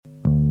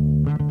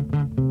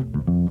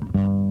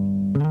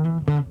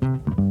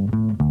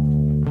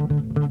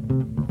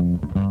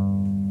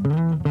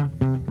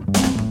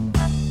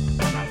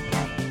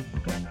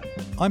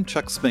I'm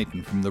Chuck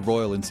Smeaton from the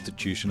Royal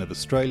Institution of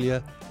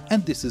Australia,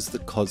 and this is the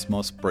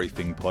Cosmos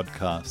Briefing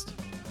Podcast.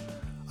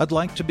 I'd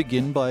like to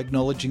begin by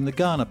acknowledging the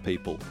Kaurna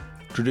people,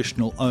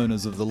 traditional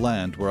owners of the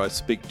land where I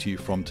speak to you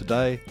from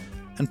today,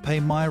 and pay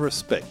my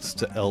respects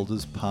to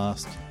elders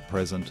past,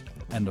 present,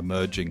 and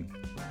emerging.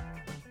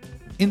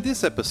 In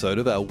this episode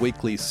of our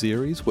weekly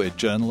series where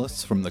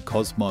journalists from the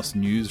Cosmos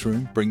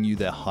newsroom bring you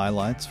their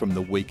highlights from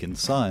the week in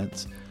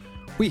science,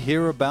 we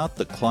hear about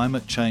the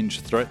climate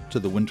change threat to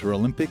the Winter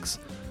Olympics,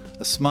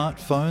 a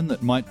smartphone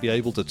that might be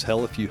able to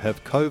tell if you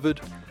have COVID,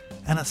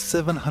 and a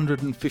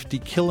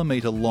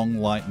 750-kilometre long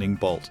lightning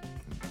bolt.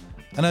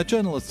 And our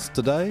journalists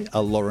today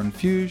are Lauren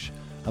Fuge,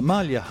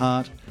 Amalia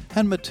Hart,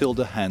 and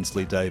Matilda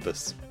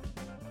Hansley-Davis.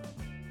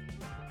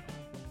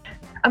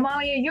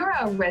 Amalia, you're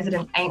a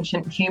resident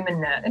ancient human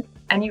nerd,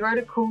 and you wrote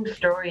a cool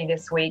story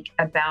this week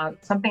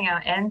about something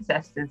our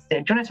ancestors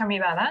did. Do you want to tell me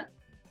about that?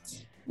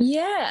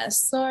 Yeah,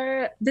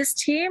 so this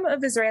team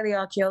of Israeli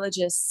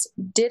archaeologists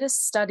did a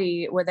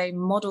study where they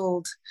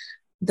modelled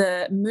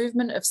the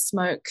movement of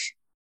smoke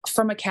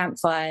from a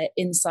campfire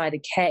inside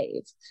a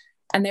cave.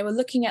 And they were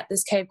looking at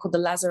this cave called the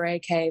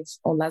Lazaret Cave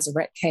or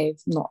Lazaret Cave,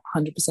 not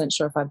 100%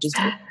 sure if I've just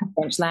used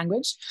French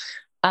language,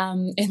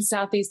 in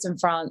southeastern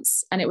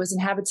France. And it was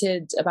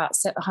inhabited about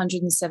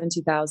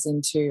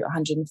 170,000 to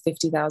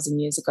 150,000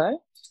 years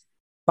ago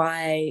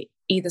by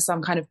either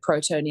some kind of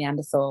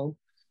proto-Neanderthal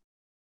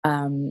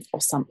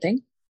or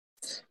something,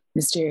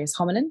 mysterious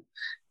hominin.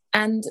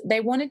 And they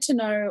wanted to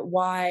know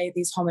why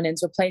these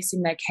hominins were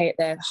placing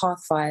their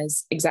hearth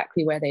fires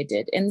exactly where they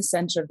did, in the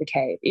center of the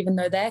cave, even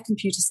though their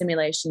computer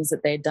simulations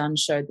that they'd done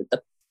showed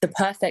that the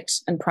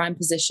perfect and prime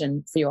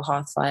position for your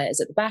hearth fire is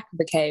at the back of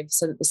the cave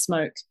so that the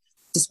smoke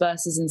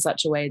disperses in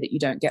such a way that you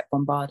don't get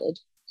bombarded.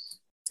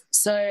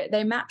 So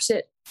they mapped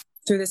it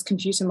through this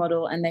computer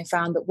model, and they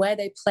found that where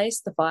they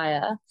placed the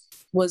fire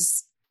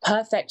was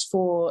perfect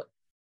for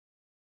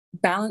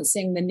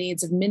balancing the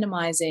needs of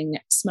minimizing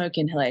smoke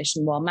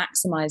inhalation while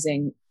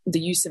maximizing the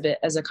use of it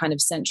as a kind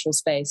of central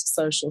space,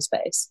 social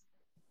space.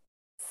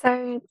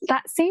 So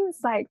that seems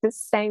like the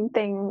same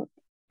thing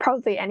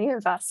probably any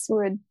of us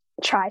would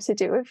try to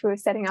do if we were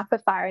setting up a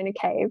fire in a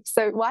cave.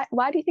 So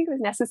why do you think it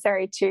was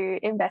necessary to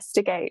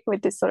investigate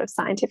with this sort of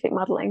scientific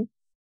modeling?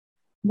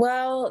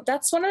 Well,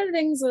 that's one of the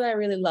things that I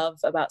really love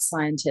about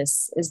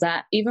scientists, is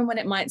that even when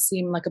it might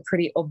seem like a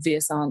pretty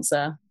obvious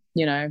answer,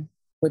 you know,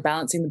 we're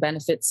balancing the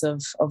benefits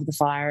of the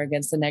fire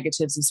against the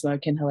negatives of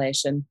smoke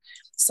inhalation,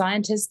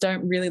 scientists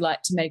don't really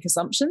like to make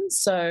assumptions.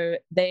 So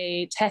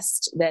they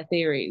test their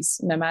theories,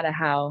 no matter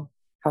how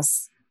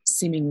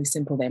seemingly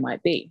simple they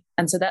might be.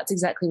 And so that's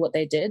exactly what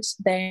they did.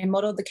 They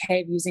modeled the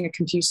cave using a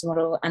computer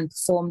model and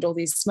performed all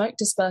these smoke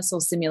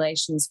dispersal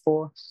simulations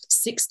for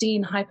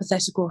 16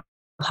 hypothetical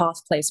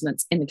hearth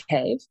placements in the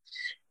cave.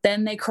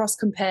 Then they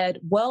cross-compared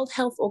World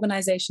Health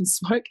Organization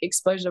smoke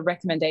exposure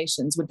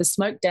recommendations with the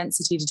smoke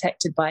density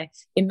detected by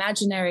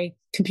imaginary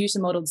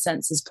computer-modeled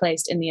sensors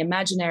placed in the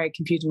imaginary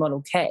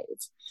computer-modeled cave.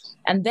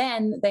 And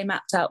then they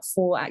mapped out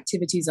 4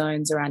 activity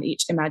zones around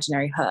each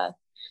imaginary hearth.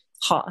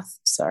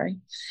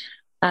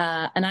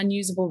 An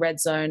unusable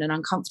red zone, an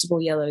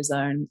uncomfortable yellow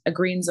zone, a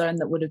green zone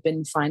that would have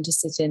been fine to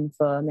sit in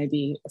for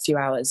maybe a few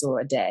hours or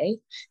a day,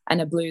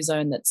 and a blue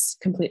zone that's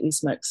completely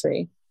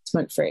smoke-free.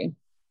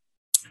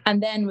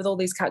 And then with all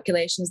these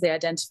calculations, they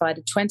identified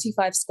a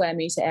 25 square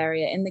meter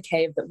area in the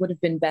cave that would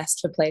have been best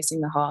for placing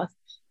the hearth.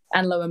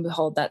 And lo and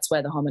behold, that's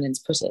where the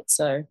hominins put it.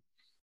 So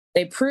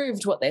they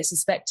proved what they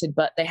suspected,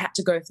 but they had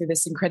to go through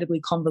this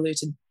incredibly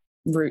convoluted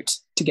route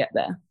to get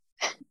there.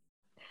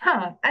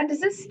 Huh. And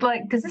does this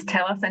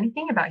tell us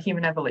anything about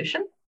human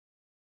evolution?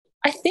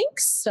 I think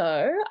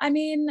so. I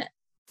mean,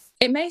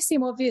 it may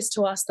seem obvious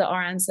to us that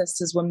our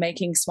ancestors were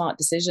making smart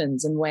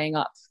decisions and weighing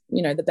up,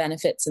 you know, the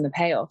benefits and the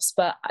payoffs.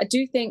 But I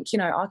do think, you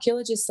know,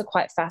 archaeologists are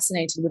quite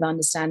fascinated with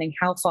understanding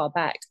how far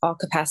back our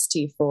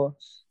capacity for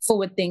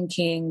forward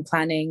thinking,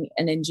 planning,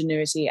 and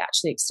ingenuity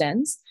actually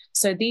extends.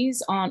 So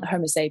these aren't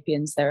Homo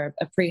sapiens. They're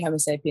a pre-Homo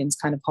sapiens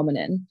kind of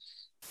hominin.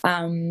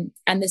 And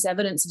this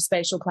evidence of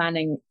spatial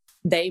planning,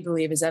 they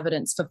believe, is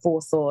evidence for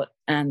forethought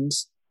and,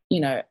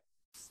 you know,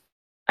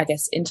 I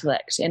guess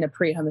intellect in a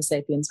pre-Homo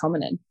sapiens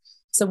hominin.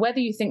 So whether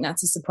you think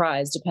that's a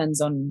surprise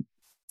depends on,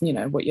 you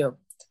know, what your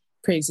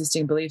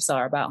pre-existing beliefs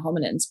are about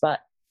hominins.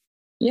 But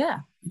yeah,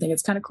 I think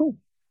it's kind of cool.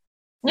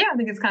 Yeah, I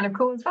think it's kind of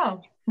cool as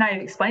well. Now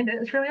you've explained it,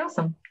 it's really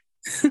awesome.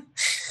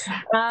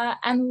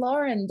 And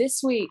Lauren,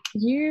 this week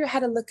you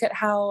had a look at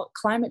how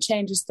climate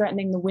change is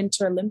threatening the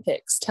Winter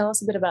Olympics. Tell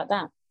us a bit about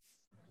that.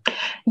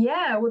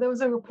 Yeah, well, there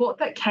was a report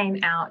that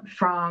came out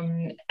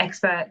from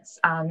experts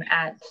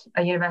at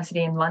a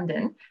university in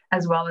London,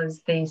 as well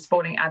as the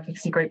sporting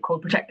advocacy group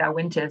called Protect Our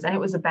Winters, and it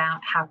was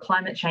about how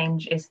climate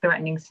change is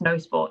threatening snow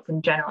sports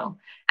in general.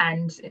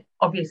 And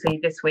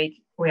obviously this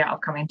week we are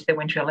coming to the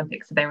Winter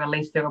Olympics, so they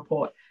released the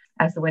report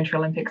as the Winter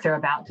Olympics are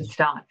about to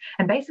start.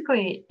 And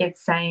basically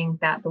it's saying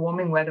that the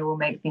warming weather will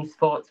make these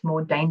sports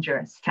more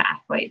dangerous to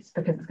athletes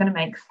because it's going to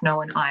make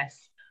snow and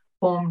ice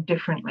form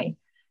differently.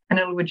 and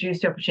it'll reduce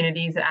the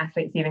opportunities that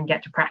athletes even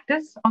get to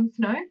practice on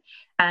snow,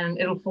 and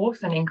it'll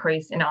force an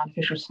increase in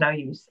artificial snow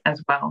use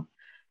as well.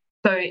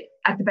 So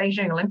at the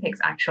Beijing Olympics,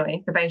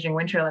 actually, the Beijing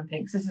Winter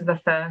Olympics, this is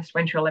the first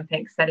Winter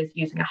Olympics that is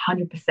using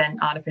 100%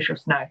 artificial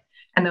snow.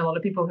 And there are a lot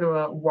of people who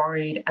are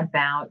worried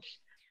about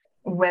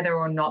whether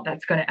or not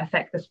that's going to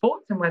affect the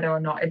sports and whether or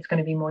not it's going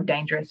to be more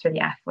dangerous for the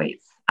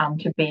athletes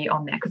to be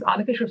on there. Because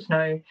artificial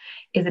snow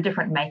is a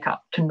different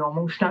makeup to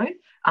normal snow.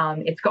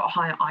 It's got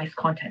higher ice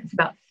content. It's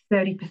about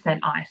 30%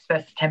 ice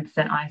versus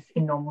 10% ice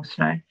in normal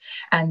snow.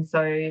 And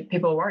so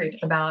people are worried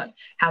about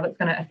how that's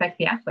going to affect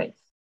the athletes.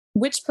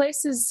 Which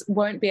places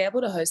won't be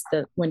able to host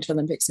the Winter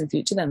Olympics in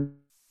future then?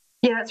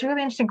 Yeah, that's a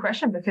really interesting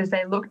question, because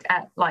they looked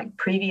at like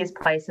previous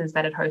places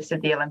that had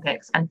hosted the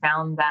Olympics and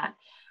found that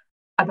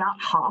about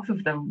half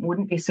of them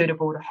wouldn't be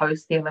suitable to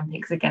host the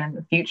Olympics again in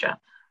the future.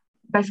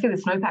 Basically,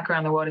 the snowpack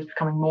around the world is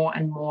becoming more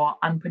and more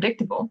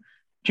unpredictable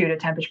due to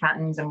temperature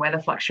patterns and weather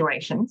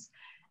fluctuations.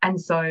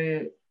 And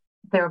so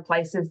there are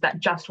places that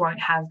just won't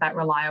have that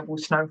reliable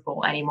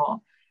snowfall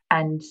anymore.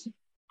 And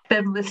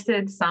they've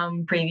listed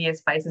some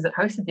previous places that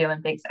hosted the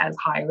Olympics as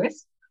high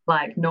risk,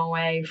 like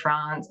Norway,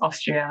 France,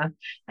 Austria,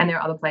 and there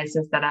are other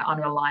places that are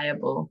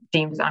unreliable,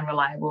 deemed as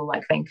unreliable,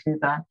 like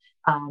Vancouver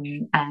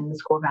and the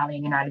Squaw Valley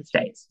in the United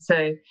States.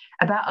 So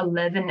about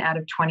 11 out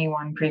of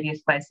 21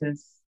 previous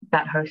places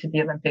that hosted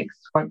the Olympics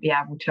won't be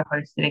able to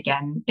host it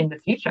again in the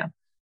future.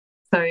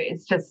 So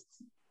it's just,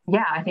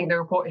 yeah, I think the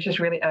report is just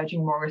really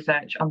urging more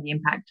research on the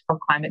impact of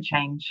climate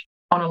change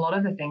on a lot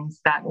of the things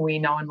that we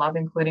know and love,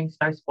 including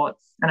snow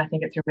sports. And I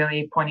think it's a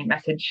really poignant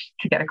message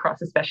to get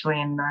across,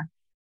 especially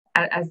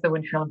as the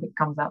Winter Olympics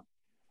comes up.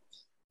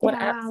 What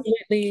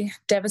absolutely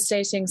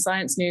devastating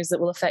science news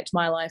that will affect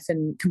my life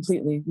in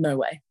completely no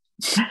way.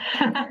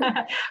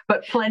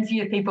 But plenty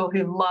of people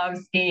who love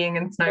skiing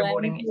and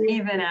snowboarding,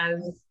 even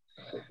as,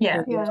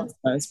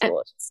 snow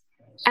sports.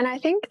 And I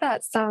think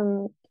that's,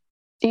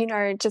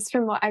 just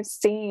from what I've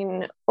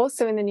seen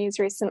also in the news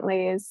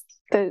recently is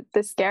the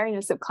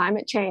scariness of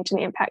climate change and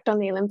the impact on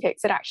the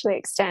Olympics. It actually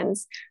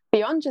extends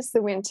beyond just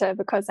the winter,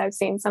 because I've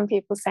seen some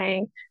people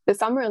saying the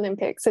Summer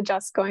Olympics are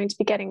just going to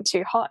be getting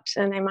too hot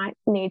and they might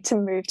need to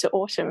move to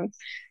autumn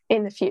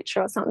in the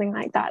future or something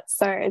like that.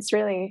 So it's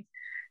really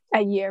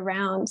a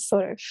year-round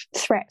sort of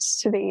threat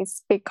to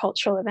these big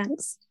cultural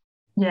events.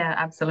 Yeah,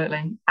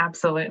 absolutely.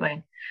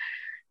 Absolutely.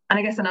 And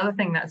I guess another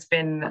thing that's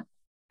been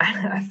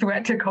a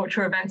threat to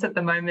cultural events at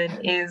the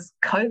moment is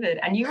COVID.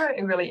 And you wrote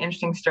a really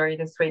interesting story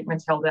this week,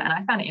 Matilda, and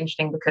I found it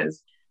interesting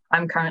because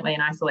I'm currently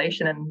in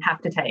isolation and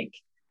have to take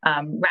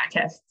rat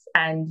tests.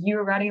 And you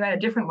were writing about a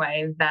different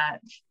way that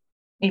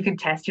you could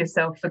test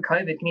yourself for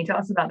COVID. Can you tell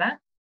us about that?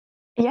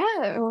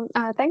 Yeah, well,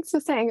 thanks for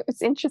saying it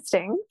was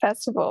interesting,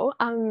 first of all.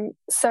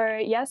 So,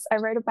 yes, I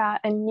wrote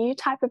about a new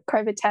type of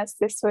COVID test.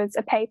 This was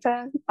a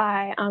paper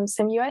by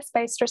some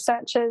US-based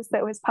researchers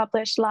that was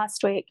published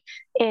last week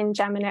in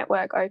JAMA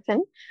Network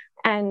Open.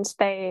 And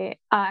they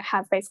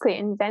have basically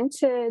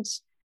invented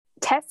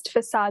test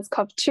for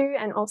SARS-CoV-2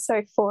 and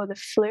also for the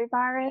flu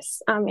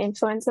virus,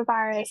 influenza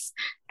virus,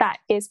 that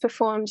is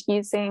performed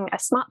using a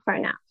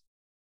smartphone app.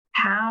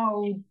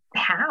 How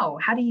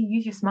do you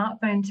use your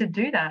smartphone to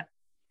do that?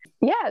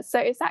 Yeah, so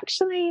it's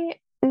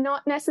actually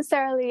not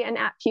necessarily an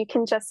app you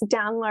can just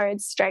download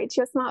straight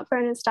to your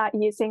smartphone and start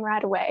using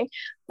right away,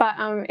 but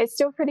it's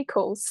still pretty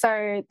cool.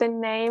 So the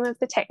name of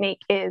the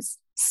technique is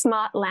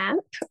SmartLAMP,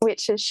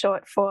 which is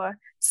short for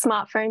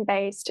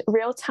smartphone-based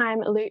real-time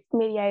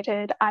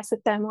loop-mediated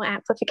isothermal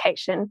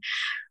amplification,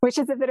 which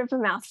is a bit of a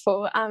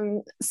mouthful.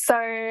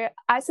 So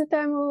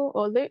isothermal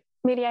or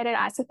loop-mediated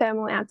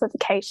isothermal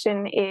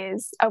amplification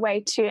is a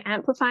way to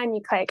amplify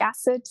nucleic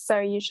acid, so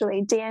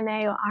usually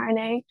DNA or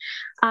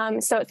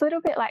RNA. So it's a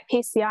little bit like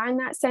PCR in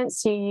that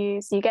sense. You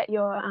get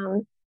your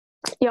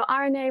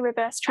RNA,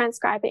 reverse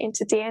transcribe it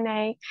into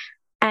DNA,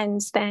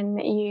 and then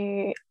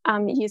you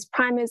use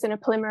primers and a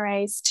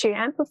polymerase to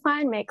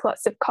amplify and make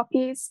lots of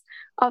copies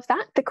of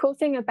that. The cool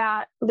thing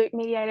about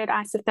loop-mediated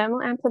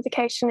isothermal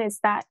amplification is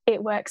that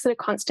it works at a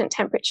constant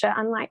temperature,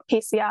 unlike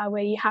PCR,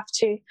 where you have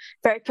to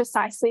very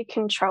precisely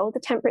control the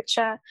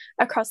temperature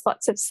across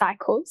lots of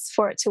cycles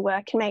for it to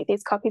work and make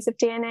these copies of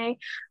DNA.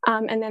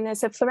 And then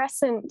there's a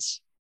fluorescent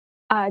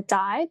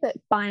dye that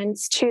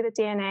binds to the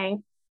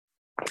DNA,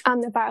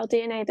 the viral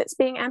DNA that's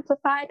being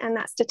amplified, and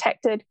that's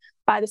detected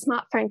by the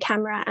smartphone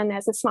camera. And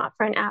there's a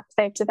smartphone app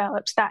they've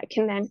developed that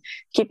can then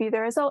give you the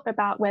result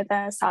about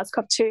whether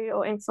SARS-CoV-2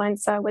 or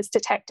influenza was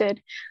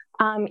detected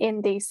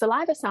in the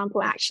saliva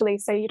sample, actually.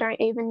 So you don't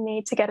even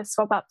need to get a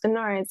swab up the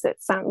nose.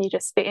 It's you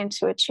just spit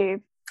into a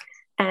tube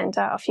and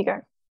off you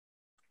go.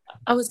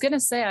 I was going to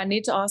say, I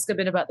need to ask a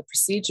bit about the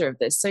procedure of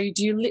this. So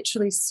do you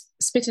literally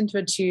spit into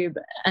a tube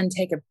and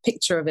take a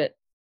picture of it,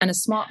 and a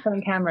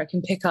smartphone camera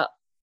can pick up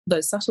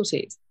those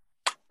subtleties?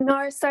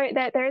 No, so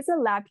there is a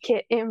lab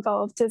kit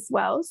involved as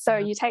well. So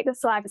you take the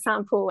saliva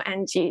sample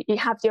and you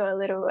have your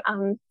little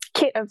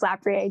kit of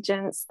lab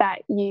reagents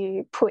that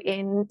you put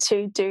in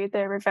to do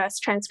the reverse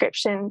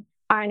transcription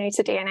RNA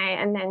to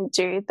DNA and then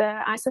do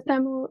the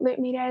isothermal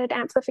loop-mediated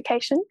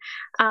amplification.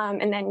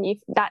 And then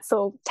that's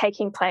all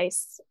taking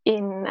place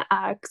in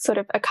sort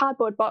of a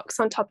cardboard box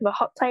on top of a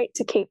hot plate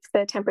to keep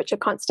the temperature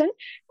constant.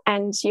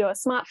 And your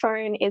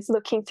smartphone is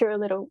looking through a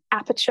little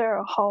aperture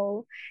or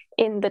hole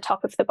in the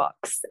top of the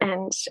box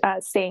and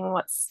seeing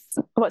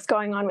what's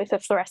going on with a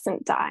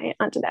fluorescent dye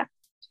under there.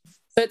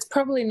 So it's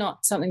probably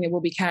not something that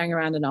we'll be carrying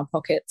around in our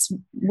pockets.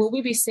 Will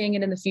we be seeing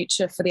it in the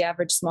future for the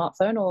average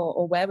smartphone,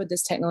 or where would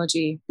this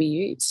technology be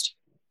used?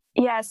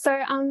 Yeah,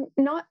 so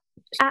not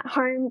at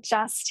home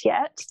just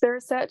yet. The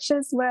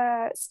researchers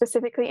were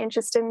specifically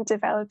interested in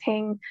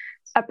developing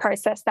a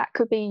process that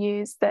could be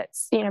used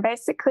that's,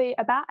 basically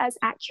about as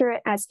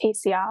accurate as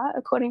PCR,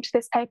 according to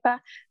this paper,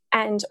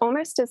 and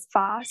almost as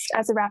fast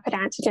as a rapid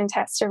antigen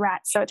test to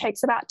rats. So it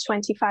takes about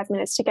 25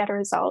 minutes to get a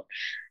result,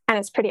 and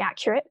it's pretty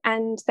accurate.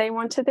 And they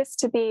wanted this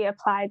to be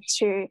applied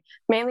to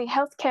mainly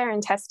healthcare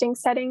and testing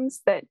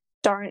settings that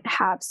don't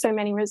have so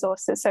many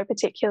resources, so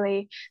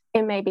particularly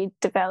in maybe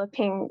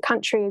developing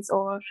countries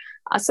or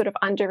are sort of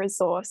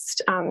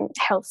under-resourced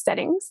health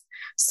settings.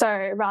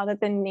 So rather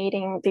than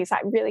needing these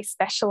like really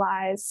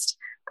specialized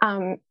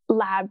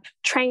lab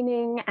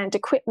training and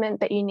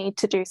equipment that you need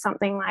to do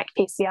something like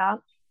PCR,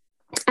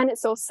 and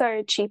it's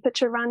also cheaper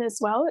to run as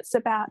well. It's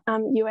about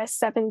US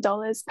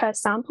 $7 per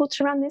sample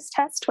to run this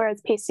test,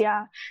 whereas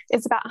PCR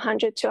is about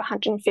 $100 to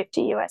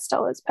 $150 US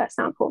per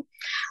sample.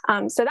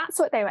 So that's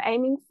what they were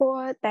aiming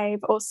for.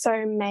 They've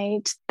also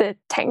made the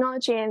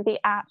technology and the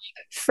app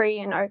free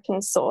and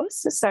open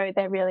source. So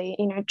they're really,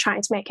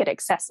 trying to make it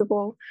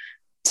accessible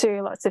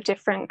to lots of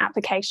different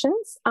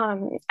applications.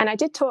 And I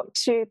did talk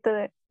to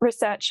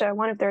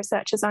one of the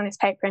researchers on his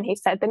paper, and he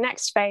said the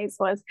next phase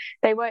was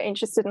they were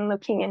interested in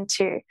looking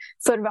into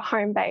sort of a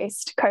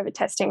home-based COVID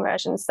testing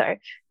version. So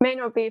may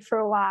not be for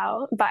a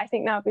while, but I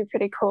think that would be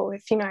pretty cool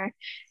if, in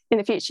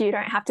the future you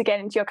don't have to get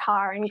into your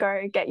car and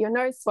go get your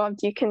nose swabbed.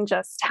 You can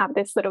just have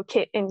this little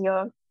kit in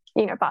your,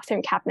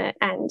 bathroom cabinet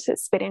and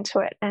spit into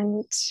it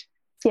and,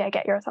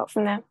 get your result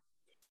from there.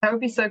 That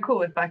would be so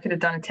cool if I could have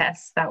done a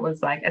test that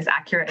was like as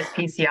accurate as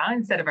PCR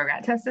instead of a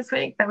rat test this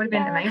week. That would have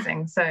been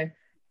amazing. So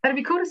that'd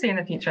be cool to see in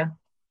the future.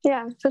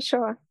 Yeah, for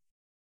sure.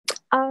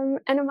 And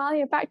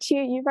Amalia, back to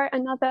you. You wrote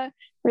another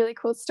really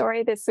cool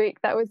story this week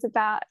that was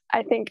about,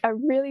 I think, a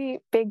really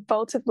big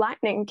bolt of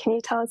lightning. Can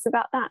you tell us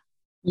about that?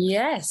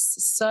 Yes.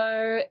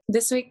 So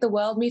this week, the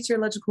World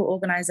Meteorological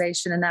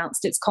Organization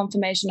announced its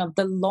confirmation of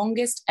the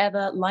longest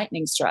ever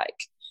lightning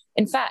strike.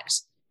 In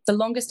fact, the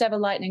longest ever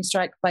lightning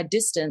strike by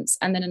distance,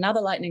 and then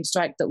another lightning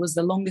strike that was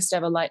the longest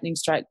ever lightning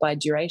strike by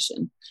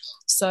duration.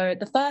 So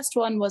the first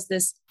one was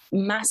this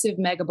massive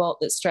megabolt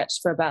that stretched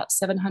for about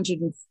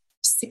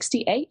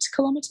 768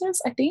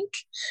 kilometers, I think,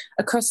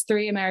 across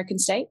 3 American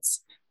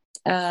states,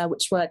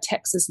 which were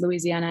Texas,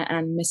 Louisiana,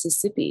 and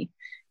Mississippi.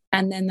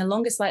 And then the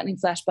longest lightning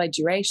flash by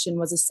duration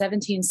was a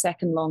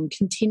 17-second long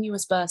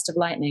continuous burst of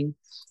lightning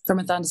from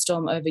a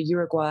thunderstorm over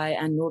Uruguay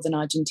and northern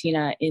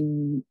Argentina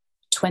in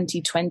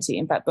 2020.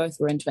 In fact, both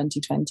were in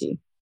 2020.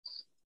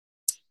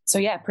 So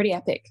yeah, pretty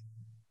epic.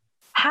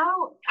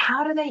 How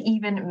do they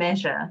even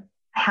measure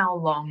how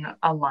long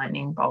a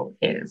lightning bolt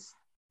is?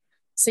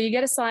 So you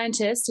get a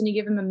scientist and you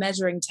give him a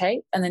measuring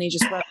tape, and then he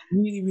just runs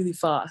really, really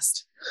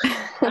fast.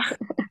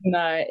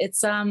 No,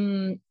 it's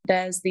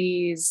there's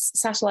these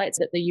satellites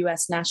that the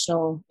US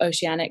National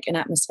Oceanic and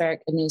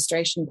Atmospheric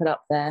Administration put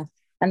up there,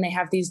 and they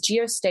have these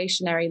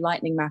geostationary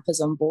lightning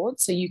mappers on board,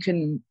 so you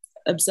can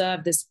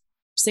observe this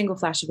single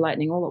flash of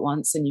lightning all at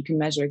once, and you can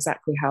measure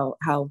exactly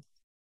how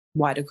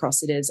wide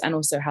across it is and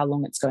also how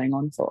long it's going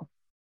on for.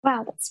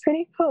 Wow, that's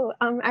pretty cool.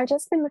 I've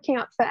just been looking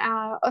up for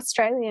our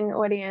Australian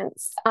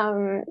audience.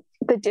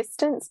 The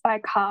distance by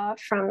car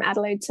from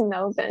Adelaide to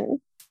Melbourne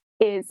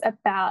is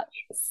about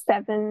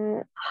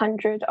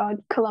 700 odd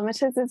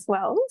kilometres as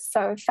well.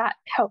 So if that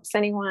helps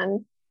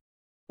anyone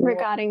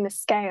regarding the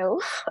scale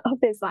of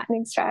this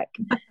lightning strike,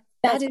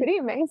 that's pretty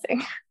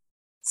amazing.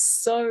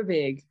 So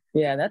big.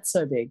 Yeah, that's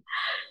so big.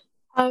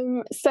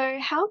 So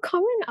how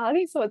common are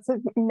these sorts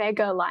of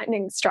mega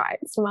lightning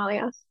strikes,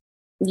 Amalia?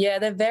 Yeah,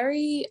 they're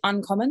very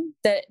uncommon.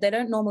 They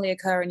don't normally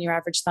occur in your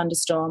average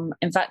thunderstorm.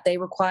 In fact, they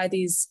require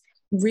these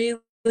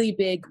really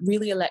big,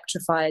 really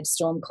electrified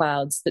storm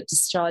clouds that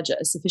discharge at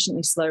a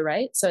sufficiently slow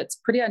rate. So it's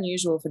pretty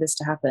unusual for this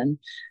to happen.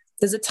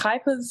 There's a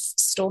type of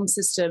storm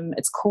system,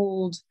 it's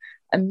called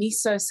a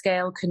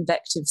mesoscale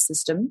convective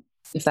system,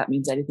 if that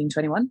means anything to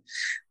anyone,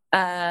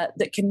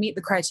 that can meet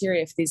the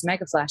criteria for these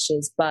mega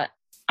flashes. But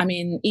I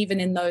mean, even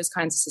in those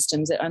kinds of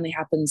systems, it only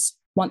happens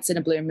once in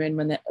a blue moon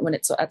when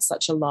it's at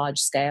such a large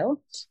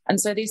scale. And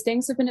so these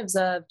things have been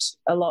observed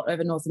a lot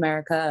over North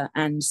America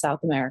and South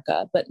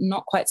America, but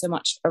not quite so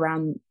much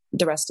around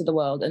the rest of the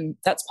world. And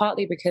that's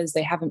partly because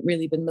they haven't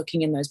really been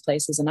looking in those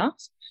places enough.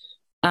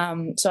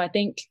 So I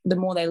think the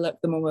more they look,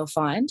 the more we'll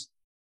find.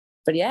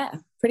 But yeah,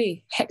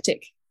 pretty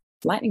hectic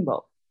lightning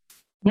bolt.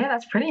 Yeah,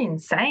 that's pretty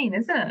insane,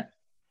 isn't it?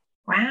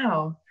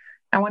 Wow.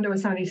 I wonder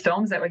with some of these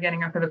storms that we're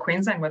getting up over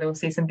Queensland, whether we'll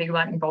see some big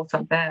lightning bolts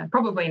up there.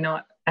 Probably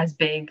not as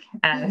big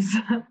as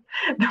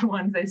the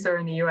ones they saw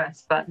in the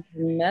US, but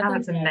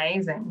that's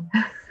amazing.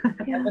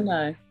 You never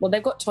know. Well,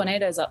 they've got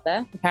tornadoes up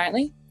there,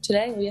 apparently,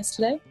 today or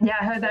yesterday. Yeah,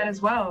 I heard that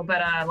as well, but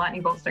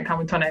lightning bolts don't come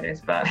with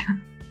tornadoes, but...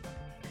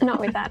 Not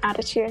with that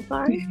attitude,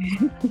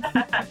 Lauren.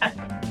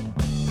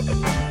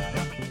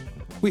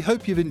 We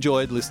hope you've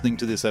enjoyed listening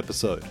to this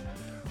episode.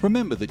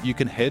 Remember that you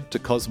can head to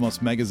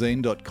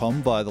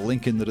cosmosmagazine.com via the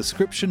link in the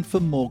description for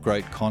more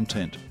great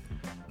content.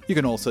 You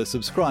can also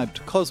subscribe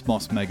to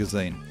Cosmos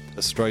Magazine,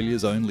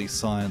 Australia's only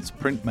science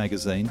print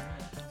magazine,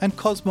 and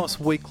Cosmos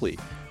Weekly,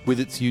 with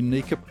its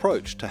unique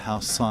approach to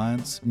how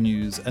science,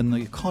 news and the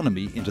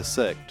economy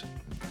intersect.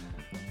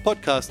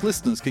 Podcast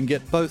listeners can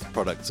get both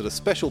products at a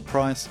special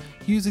price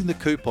using the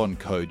coupon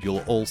code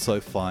you'll also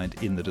find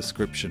in the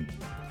description.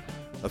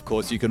 Of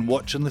course, you can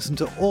watch and listen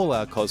to all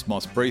our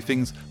Cosmos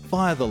briefings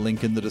via the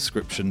link in the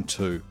description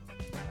too.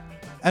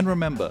 And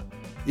remember,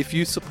 if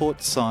you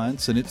support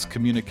science and its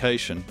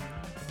communication,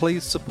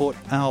 please support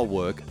our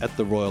work at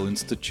the Royal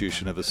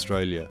Institution of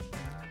Australia.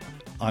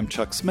 I'm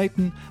Chuck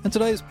Smeaton, and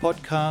today's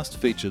podcast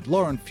featured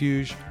Lauren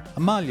Fuge,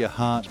 Amalia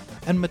Hart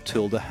and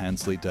Matilda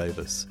Hansley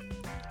Davis.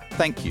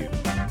 Thank you.